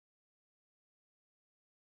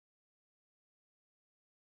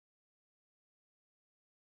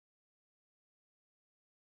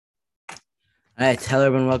All right, hello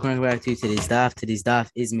everyone. Welcome back to today's daf. Today's daf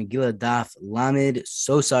is Megillah daf Lamed.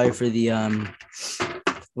 So sorry for the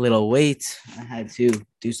little wait. I had to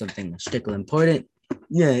do something strictly important.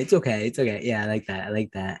 Yeah, it's okay. It's okay. Yeah, I like that. I like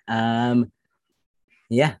that.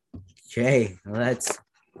 Yeah. Okay, let's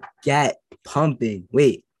get pumping.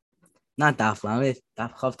 Wait, not daf Lamed.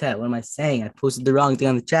 Daf Chavtet. What am I saying? I posted the wrong thing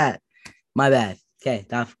on the chat. My bad. Okay,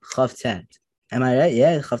 daf Chavtet. Am I right?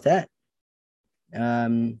 Yeah, Chavtet.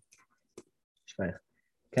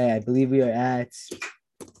 Okay, I believe we are at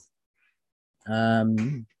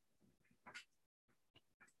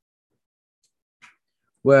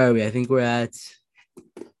where are we? I think we're at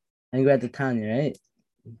the Tanya, right?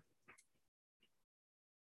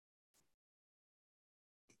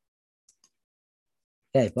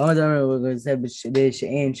 Okay, we're going to say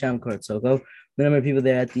the number of people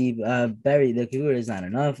there at the the kibur is not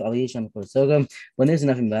enough. When there's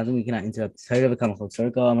enough in Bathroom, we cannot interrupt the Torah of a Kamachot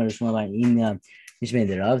Circle. I'm going to show my Mishmei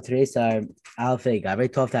the Rav. Today's our Alfei Gavre,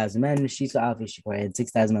 12,000 men. Shita Alfei Shipor had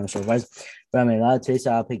 6,000 men. Shofars. Ramela, today's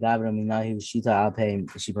our Alfei Gavre, Minahi, Shita Alfei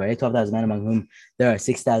Shipor, 12,000 men, among whom there are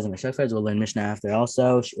 6,000 Shofars. We'll learn Mishnah after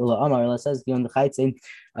also. Shula Amar says, Gion the Chaitzin,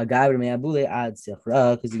 a Gavre Meabule ad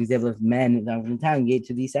Sifra, because he was able to men down from the town gate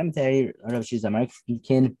to the cemetery. Rav Shizamar, he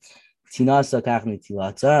can. Just as the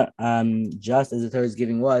Torah's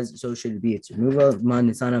giving was, so should it be its removal.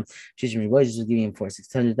 Man Nisana Shishim Riboy just was giving him for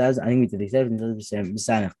 600,000. I think we did the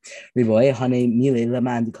 7%. Riboy, Hane Mile,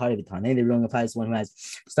 Laman, the Kari Vitane. They wrong applies to one who has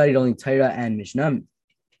studied only Torah and Mishnah.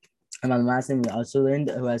 And on the last time, we also learned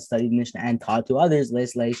who has studied Mishnah and taught to others.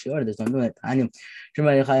 Let's lay sure. There's no new at Tanya.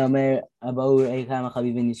 Shemar Chayomer about Ekam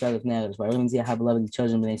Chavivin Yisrael of Neger. Baruch means you have beloved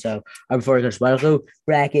children when they saw are before Kosh Baruch.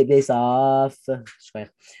 Bracket this off. Because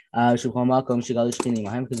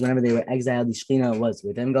whenever they were exiled, the Shechina was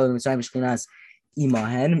with them. Go to the Mitzrayim Shechina's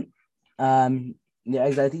Imahen. The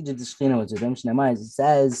exiled Egypt, the Shechina was with them. Shnamai, it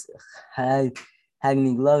says, when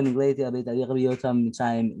we went to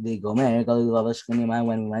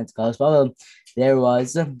Galus Babel, there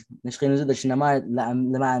was the Shechina the Shinamar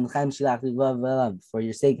for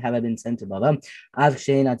your sake have I been sent to Babel. And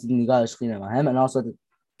also at the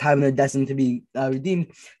time they're destined to be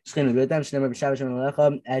redeemed. The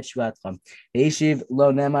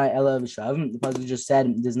puzzle just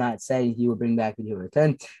said does not say he will bring back when he will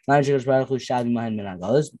return.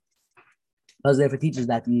 Because therefore teaches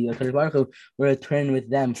that the Kadosh Baruch Hu will return with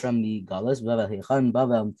them from the Galus.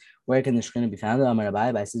 Where can the Shekhinah be found? Amar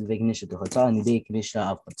Abai says Viveknisha to Chotzah and the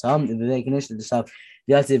Viveknisha of Chotzah, the Viveknisha to Shav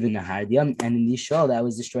Yativ in Nahardia, and in the Shul that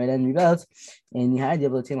was destroyed and rebuilt. In the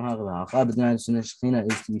Hardia, but the Shekhinah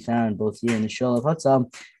is to be found both here in the Shul of Chotzah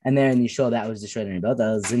and there in the Shul that was destroyed and rebuilt.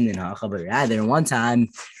 That was Zimnin Hacha, but rather one time.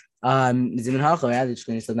 Zimnin Hacha, rather the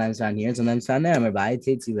Shekhinah sometimes found here and sometimes found there. Amar Abai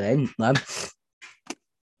Tetzileh.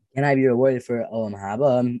 Can I be rewarded for Olam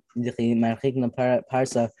Haba?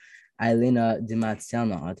 Parsa Ailina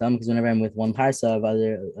Dimatziana. Because whenever I'm with one parsa of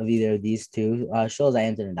either of these two shows, I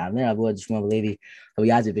enter in down there. Abu Shmuel Levi,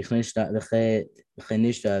 Abiyazi Bichnishta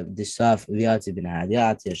Disaf Viati bin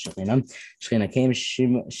Hadiati Shechina came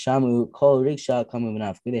Shamu Kol Riksha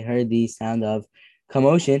Kamu. They heard the sound of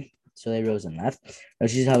commotion. So they rose and left.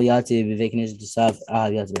 She's how Yati Vivekinish to Saf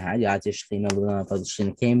Yati behind Yati Shkina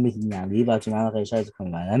Shkina came with Leave out to Malachi Shars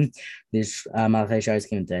coming by them. This Malachi Shars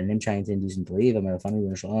came to him trying to induce him to leave. I'm a funny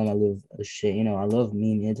when Shalom I love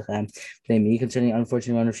me blame me concerning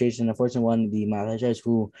unfortunate one of Shaish and unfortunate one the Malachi Shars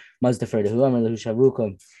who must defer to who I'm who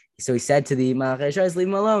Shavukum. So he said to the Malachi Shars, leave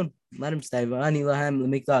him alone. Let him stay. Ani lahem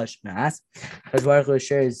lemikdash. Mas. Because Baruch Hu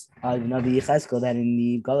assures Navi Yecheskel that in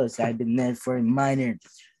the Galus I had been there for a minor,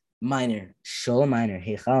 shul minor,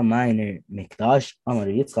 heichal minor, mikdash. Amar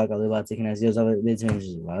Yitzchak alivat zikin as yozov.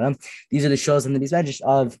 These are the shuls in the Bismagish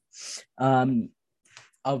of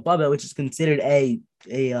Babel, which is considered a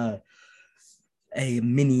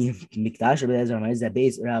mini mikdash. Is that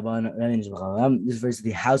base Rabban? This verse is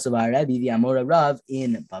the house of our Rebbe, the Amora Rav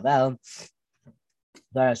in Babel.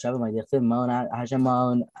 Dara Shabbat my Dechtiv Maon Hashem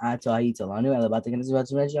Maon Atahi Talanu Alabat against the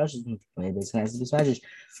Smash maybe it's nice to smash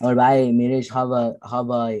or by Mirish Hava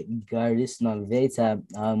Garisna Veta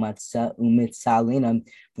Umitsalinam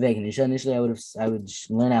Veganisha. Initially I would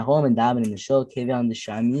learn at home and daven in the show Kevion the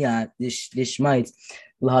Shamia this might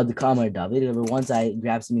Lahad Kamar David. Once I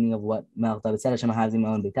grasped the meaning of what Melch David said, Hashem Havim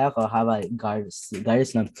Maon Betach or Hava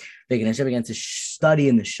Garisna Veganisha began to study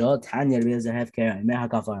in the show Tanya Rebbe's Hefker and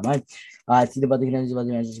Mehakaf Arman. See the body can do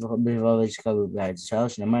this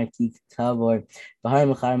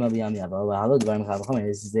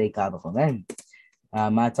is a Kabbalah.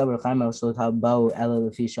 Mount Tabor Carmel showed how Bow Ella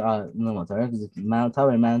Fisha Mount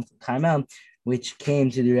Tabor and Mount Carmel which came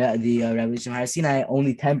to the revelation of Har Sinai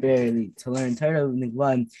only temporarily to learn Torah.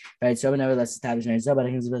 Right, so nevertheless established that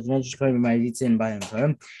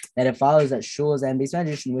it follows that shuls and base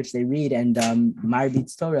medrash in which they read and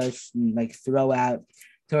marbitz Torah, like throw out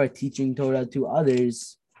Torah, teaching Torah to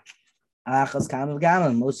others, most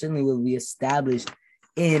certainly will be established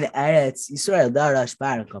in Eretz Yisrael. Darash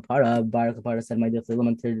Barak Kapara said, my dear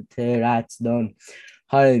Teratz Don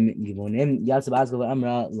Harim Givonim Yatsab Azgov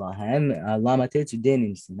Amra Lahem Lama Tetu Din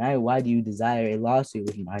in Sinai. Why do you desire a lawsuit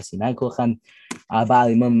with Har Sinai? Kolchem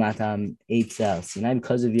Bali Mum Matam Eitzel Sinai,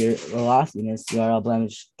 because of your loftiness, you are all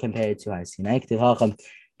blemished compared to Har Sinai. K'tivacham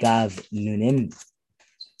Gav Nunim.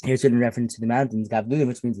 Here's certain reference to the mountains, Gavlulim,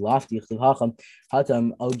 which means lofty. Hatam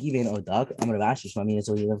Ogivin Odak. I'm going to ask you, I mean, it's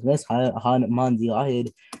only this. Han Man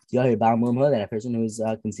Diahid Balmum, that a person who is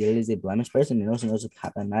considered as a blemished person, and also knows a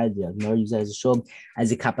Kapanardia, nor use it as a shul,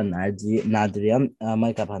 as a Kapanardia,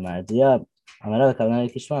 my Kapanardia.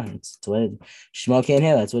 It's what Shema can't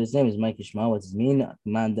hear. That's what his name is. Mike Shema. What's his mean?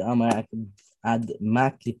 Man Amar Ad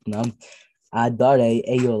Maklipnam. Adare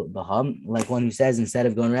Eyol Baham, like one who says, instead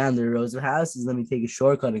of going around the rows of houses, let me take a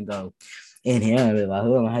shortcut and go in here. If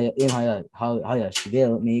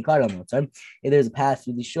there's a path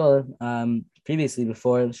through the shul, previously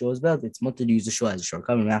before the shul was built, it's mutter to use the shul as a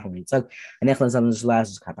shortcut. One who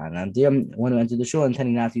entered the shul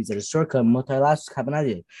intending not to use it as a shortcut,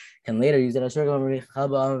 can later use it as a shortcut. He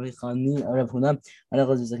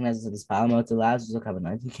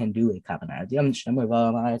can do a kapanad.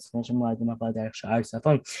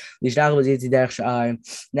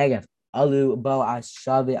 Alu Bo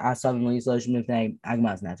Ashavi Asavim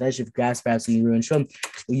Agmas Nafesh. If grass sprouts in the ruined shul,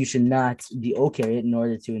 you should not be okay in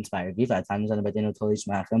order to inspire grief. At times on the Badeno Tolish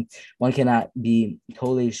Machem, one cannot be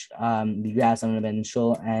Tolish the grass on an abandoned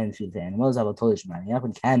shul and feed the animals. About Tolish Machem,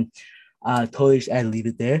 one can Tolish and leave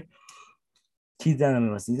it there. Keep down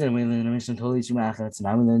on the season. We learn the mission Tolish Machem. It's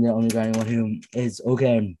not the only regarding one who is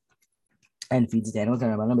okay and feeds the animals.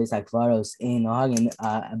 And Rabbanan based Akvaros in Hagen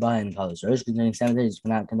Bahan College. Rosh concerning cemeteries, you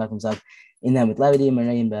cannot conduct himself in them with levity,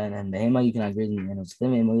 Marayim Ben and Behema, you cannot graze in the animals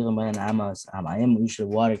with them, Malichem Bahan Amos Amayim, Usha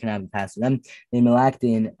water cannot be passed to them, in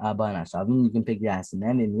Malaktin Bahan Ashavim, you can pick grass in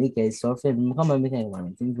them, in Malike, Sorfit, Muhammad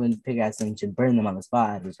Mikhail, things when pick grass and should burn them on the spot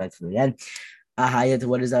out of respect for the end.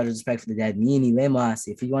 What is out of respect for the dead?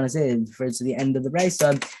 If you want to say it, refers to the end of the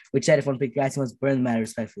brisa, which said if one pick grass, you must burn them out of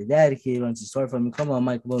respect for the dead. He wants to store from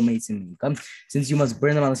since you must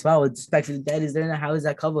burn them on the spot with respect for the dead, is there? How is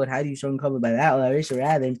that covered? How do you show them covered by that?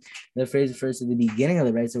 Rather, the phrase refers to the beginning of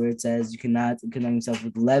the brisa where it says you cannot conduct yourself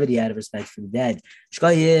with levity out of respect for the dead. We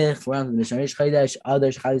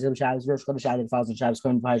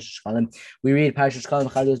read Parshas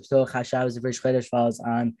Shkalim, the first Chodesh falls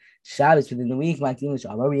on Shabbos within the week. We advance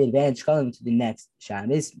Shkalim to the next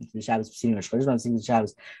Shabbos, the Shabbos preceding Rosh Chodesh, the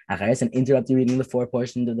Shabbos Acharis, and interrupt the reading of the four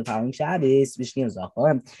portions of the following Shabbos.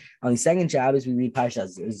 On the second Shabbos, we read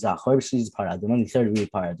Parshas Zachor, which is Paradim. On the third, we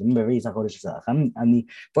read Paradim. On the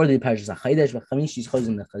fourth, we read Parshas Chaydesh.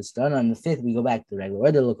 On the fifth, we go back to the regular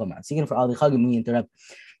order. Seeking for all the Chagim, we interrupt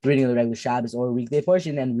the reading of the regular Shabbos or weekday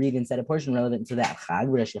portion and read instead a portion relevant to that Chag,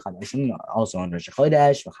 also on Rosh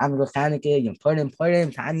Chodesh, Chanukah, Yom Purim,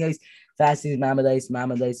 Tanyos, fastings, Mamadais,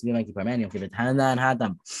 Yom Kippur, Yom Kippur, Tana, and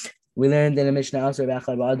Hadam. We learned in the Mishnah also about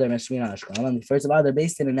Adar Meshvina Shkalim. On the first of Adar,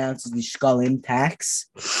 based it announces the Shkalim tax.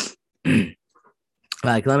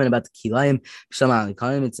 About the kilayim,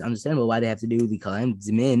 it's understandable why they have to do the kilayim.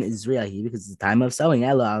 Zimin is real here because it's the time of sowing.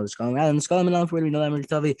 Torah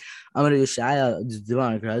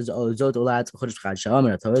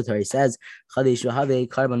says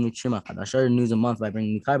news a month by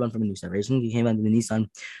bringing the carbon from a new separation. He came under the Nisan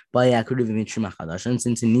by and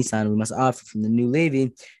since in Nisan we must offer from the new Levi.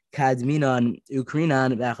 Kadminan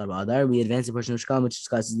Ukrinan Bachar Badar. We advance the portion of Shkalim which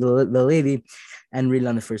discusses the Levi and read it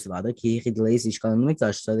on the first of Adar. Ki delays the Shkalim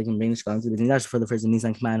Mikdash, so they can bring the Shkalim to the Mikdash for the first of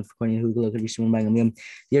Nisan command according to who could be Shimon Bangam.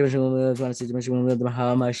 The Yerushim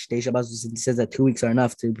says that 2 weeks are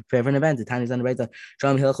enough to prepare for an event. The time is on the right.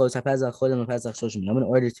 Shalom Hilchos Hapezach Chodem Hapezach Shoshim. In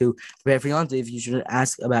order to prepare for Yom Tov, you should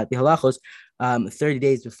ask about the halachos 30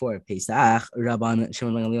 days before Pesach. Rabban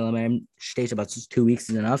Shimon Ben Gamliel states about 2 weeks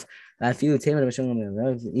is enough. Even you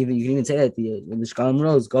can even say that the Shkalim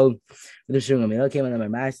rules go with the Shimon Ben Gamliel. Came on the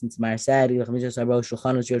Mar since Mar said on the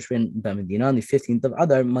 15th of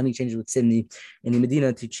Adar, money changes with Sydney in the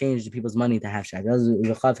Medina to change the people's money to half shekels. And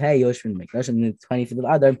the 25th of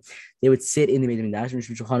Adar, they would sit in the Beit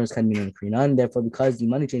Hamikdash. Therefore, because the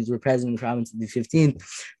money changes were present in the province of the 15th,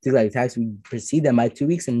 to like tax, we precede them by 2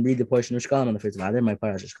 weeks and read the portion of Shkalim on the first of Adar. My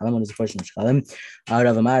Parashas Shkalim, what is the portion of Shkalim?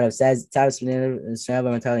 Rav Amar says,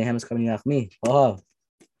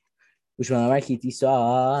 which one Amar Kiti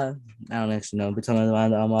saw. I don't actually know, but some of the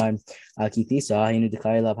one Amar Kiti saw. He knew the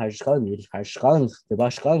Kaila Parshkalim, the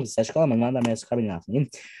Bashkalim, the Seshkalim, and Manda Mes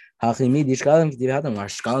Kabinafim. Hachimi Dishkalim, Kiti Hatam,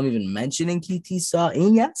 Marshkalim even mentioning Kiti saw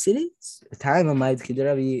in yes, it is. Time of my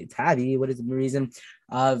Kidaravi Tavi. What is the reason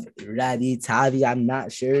of Radi Tavi? I'm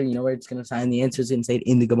not sure. You know where it's going to find the answers and say it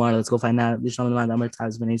in the Gemara. Let's go find out. Because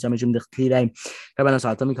the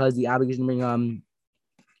obligation to bring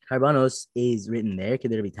Carbonos is written there.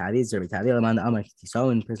 Could be Tavi? Is there Tavi? Alamanda Amar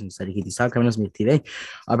Kitiso, and person study Kitiso. Carbonos Miktive.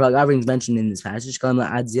 Our Bragavrings mentioned in this passage. Kalam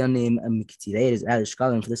Adzian name Miktive is added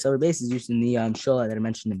Shkalim for the silver base is used in the Shola that I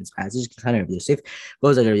mentioned in this passage. Kind of Yosef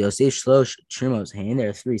goes like Yosef Shlosh Trimo's hand. There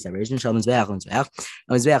are three separations. Shalman's Beach and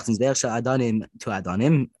Zbeach. Zbeach Shal Adonim to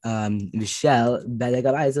Adonim. Vishel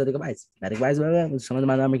Bedegabais Bedegabais Bedegabais. Some of the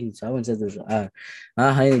man Amar Kitiso and says there's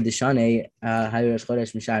Hayni Deshane Hayrosh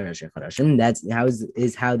Chodesh Mishayrosh Chodeshim. That's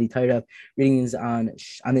how the Torah readings on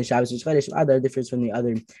the Shabbos Rosh Chodesh other differs from the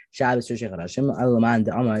other Shabbos Rosh Chodeshim. Alaman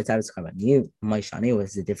the Amar Tavis Kabani. My Shani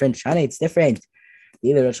was it different? Shani, it's different.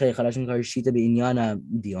 Either Rosh Chodeshim Karshita B'inyana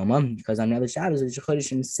Dioma, because on the other Shabbos Rosh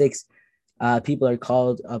Chodeshim 6 people are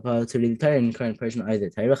called up to read the Torah, and current person are the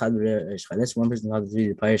Torah. One person called to read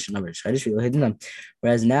the Torah, another Chodesh.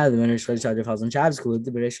 Whereas now the when Rosh Chodesh falls on Shabbos, called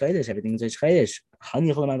the Rosh Chodesh, everything is Rosh Chodesh.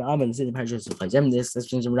 This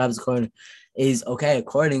description of Rabbi's Korn is okay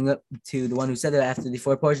according to the one who said that after the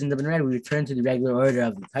four portions have been read, we return to the regular order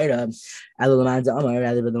of the Torah.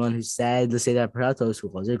 Rather than the one who said, let's say that Paratos who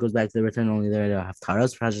calls it goes back to the return only there to have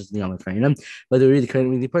Taros, Paratos the Yom Kainim. But the read the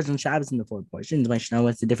current weekly portion Shabbos in the four portions. My Shana,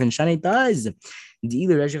 what's the difference Shani does? The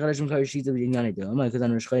either Rosh Chodeshim Karshita B'Inyan Idom, because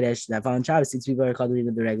on Rosh Chodesh that following Shabbos 6 people are called to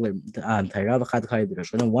read the regular Torah.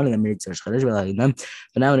 One of them reads Rosh Chodesh,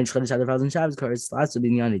 but now when Rosh Chodesh other falls on Shabbos, lots of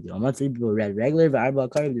B'Inyan Idom. 3 people read regular, V'arba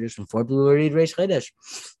Karib. There's from 4 people who read Rosh Chodesh.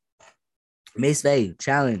 Meisvei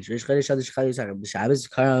challenge. Rosh Chodesh other Shabbos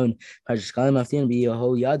Karon Parshas Kalim Aftin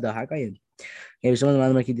B'Yeho Yada Hakayim. Okay, some of the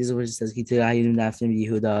Malamar Kidis which says Kitu Hayim after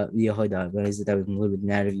Yehuda, but is it that we conclude with the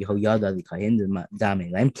narrative Yehoyada the Kayin the Dame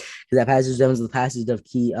line? Because that passage was the passage of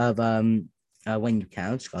key of when you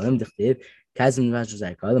count Shkalim Dechtiv. Kazim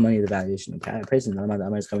the money of the valuation of a person.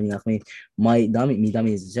 My dummy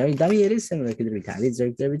is very dummy. It is similar to the Ritavi. It's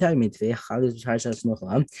every time.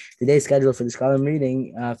 The day scheduled for the Shkalim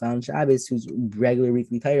reading found Shabbos, whose regular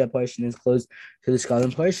weekly Torah portion is close to the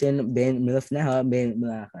Shkalim portion.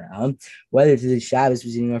 Whether to the Shabbos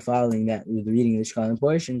preceding or following that with the reading of the Shkalim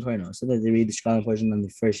portion, so that they read the Shkalim portion on the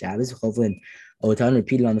first Shabbos. Hopefully.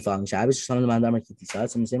 Repeated on the following Shabbos. Some of the Mandamar Kitisa.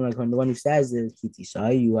 Some similar like the one who says the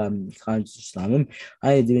Kitisa, you can't Islamim.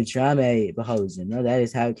 I do Trame Bahozim. No, that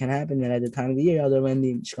is how it can happen. That at the time of the year, although when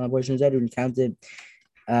the Shkalim portion is read, when you count it,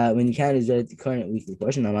 when you count it, is read the current weekly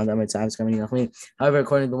portion. However,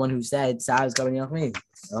 according to the one who said Shabbos Kabin Yachmi,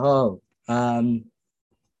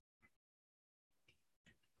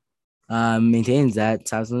 maintains that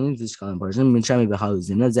this portion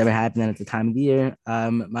that's ever happened at the time of the year.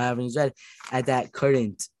 My having read at that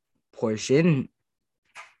current portion.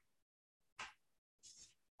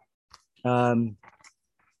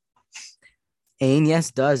 And yes,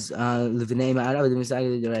 does the name out of the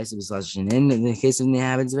rest of his lesson. In the case of the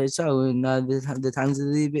happens very so in the times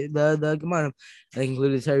of the Gemara, they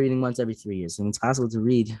conclude the Torah reading once every 3 years. And it's possible to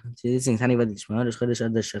read to this thing. Tani v'ad Shema, the Chodesh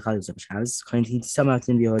the Shechal Shabbos. Currently, some of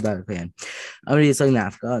them be ordered. I'm reading it's like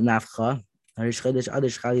Nafcha.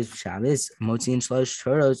 Shabbos, Motzi and Shlosh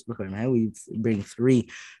Torahs. We bring 3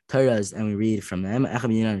 Torahs and we read from them.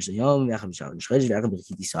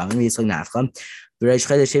 Rosh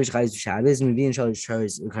Chodesh Shabbos, we being Shalosh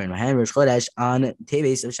Torahs recurring Mahem. Rosh Chodesh on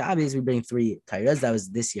Teves of Shabbos, we bring 3 Torahs. That was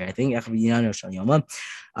this year, I think.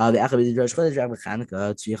 The Echad Rosh Chodesh, Rabbi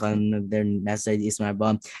Chanukah, Tzvichan, they're necessary to Ismar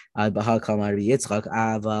Bam, Baha Kalmar Yitzchak,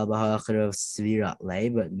 Ava, Baha Cherav Svira Lay,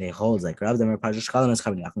 but they hold like Rav Damar Parsha Shkalim is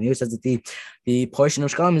coming. He says that the portion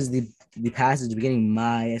of Shkalim is the passage beginning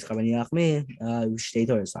my Eschabani Yachmi, State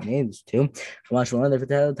Torah Sami, there's 2. Kamash one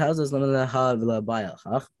that tells us Lamala Havila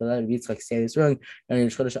Bayachach, but that Yitzchak say this wrong.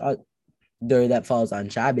 That falls on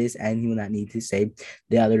Shabbos, and he will not need to say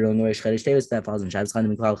the other wrong Rosh Chodesh Tevis that falls on Shabbos. It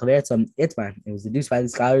was deduced by the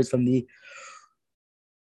scholars from the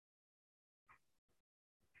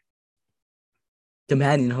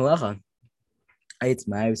companion halacha. It's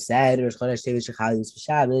my sad Rosh Chodesh Tevis Shechal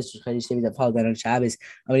Shabbos, Rosh Chodesh Tevis that falls on Shabbos.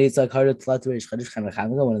 I mean, it's like harder to let Rosh Chodesh Chanukah.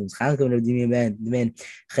 One of them is Chanukah, one of them the man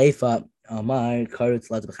Chayfa. Amar Karut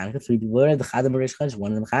Lat B'Chanukah. 3 people are the Chadam Rosh Chodesh.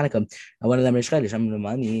 One of them Chanukah, and one of them Rosh Chodesh. I'm the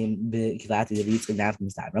money. B'Kivati the Yitzchak Naf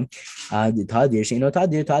Mistabram. The Tadir she no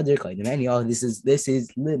Tadir Kaidem. And y'all, this is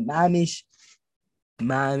mamish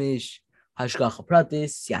Hashgacha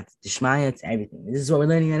Pratis, Siyat Dishmaya, it's everything. This is what we're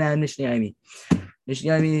learning right now in Mishnah Yomi.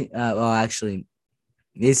 Mishnah Yomi, well, actually,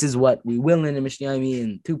 this is what we will learn in Mishnah Yomi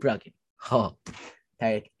in two prakim.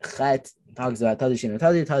 Tarik Chet talks about Tadir Shin,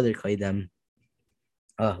 Tadir Kaidem.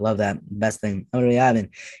 Oh, love that. Best thing. What caused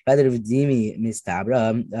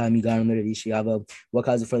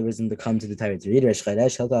the further person to come to the Torah to read Reish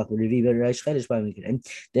Chodesh?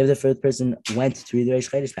 The first person went to read the Reish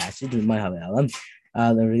Chodesh passage. We do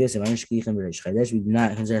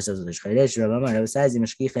not concern ourselves with Reish Chodesh. Rabbi says in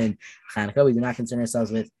Mashkichin Chanukah, we do not concern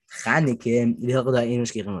ourselves with Chanukah.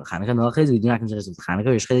 We do not concern ourselves with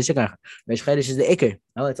Chanukah. Reish Chodesh is the Iker.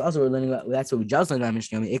 Oh, it's also we're learning about. That's what we just learned about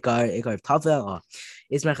Mishnah. Ikar of Tafel.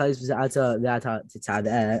 It's my chalis b'zata v'ata titzad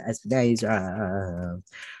espedais.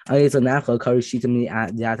 It's a nachal karushitami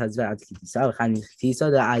v'ata zv'at kitisa v'chani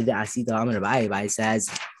kitisa the asita amar Abai says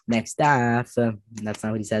next staff. That's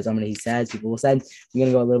not what he says. He says people will say we're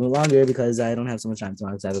gonna go a little bit longer because I don't have so much time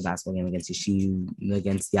tomorrow because I have a basketball game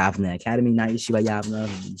against Yavne Academy, not Yeshiva Yavne.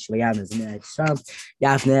 Yeshiva Yavne is in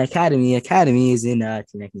Yavne Academy is in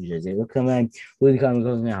Teaneck, New Jersey. We'll come in. We'll come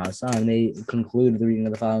to my house. And they conclude the reading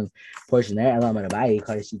of the following portion there. Elam Abai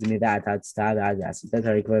karishitami v'ata titzad asita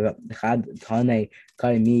tarikva chad tane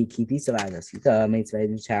karimi kipisa v'adasita makes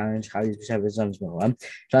the challenge. Chavis b'shabbos zomz b'olam.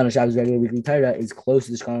 Shana Shabbos regular weekly Torah is close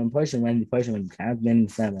to the Shkalim portion when you count, then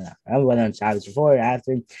whether on Shabbos before or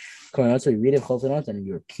after. So you read it and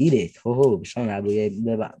you repeat it.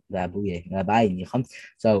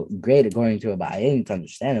 So great according to Abai. It's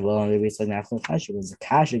understandable. On the Yitzchak Nafcha Kasher was a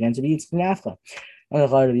cash against the Yitzchak Nafcha. On the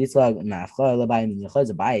Chard of Yitzchak Nafcha, Labai Minyacha is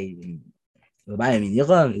a Bai. Labai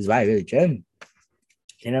Minyacha is Bai really true.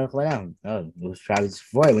 Oh, it was probably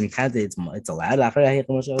before when you count it, it's allowed. How is that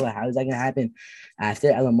going to happen? After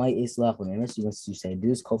Elamai Islach, when you want to say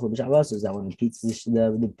this, Kofla B'Shabbos, is that when it repeats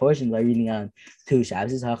the portion by reading on two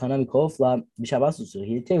Shabbos, is Hachanami Kofla B'Shabbos. So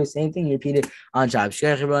here too, same thing, you repeat it on Shabbos.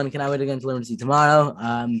 Everyone, can I wait again to learn to see tomorrow?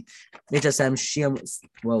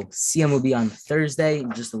 Siyam will be on Thursday.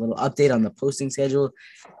 Just a little update on the posting schedule.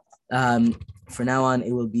 For now on,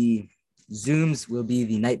 it will be Zooms will be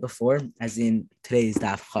the night before, as in today's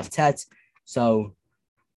Daf Chavtet. So,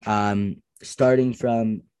 starting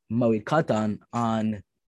from Moed Katan on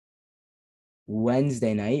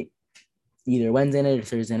Wednesday night, either Wednesday night or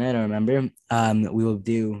Thursday night, I remember, we will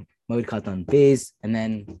do Moed Katan Beis, and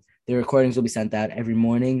then the recordings will be sent out every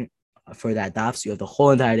morning for that Daf. So you have the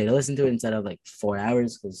whole entire day to listen to it instead of like 4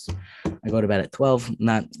 hours, because I go to bed at 12.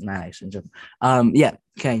 Not actually. Yeah.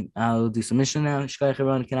 Okay. I'll do some mission now. Shkaya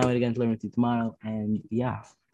everyone. Can I wait again to learn with you tomorrow? And yeah.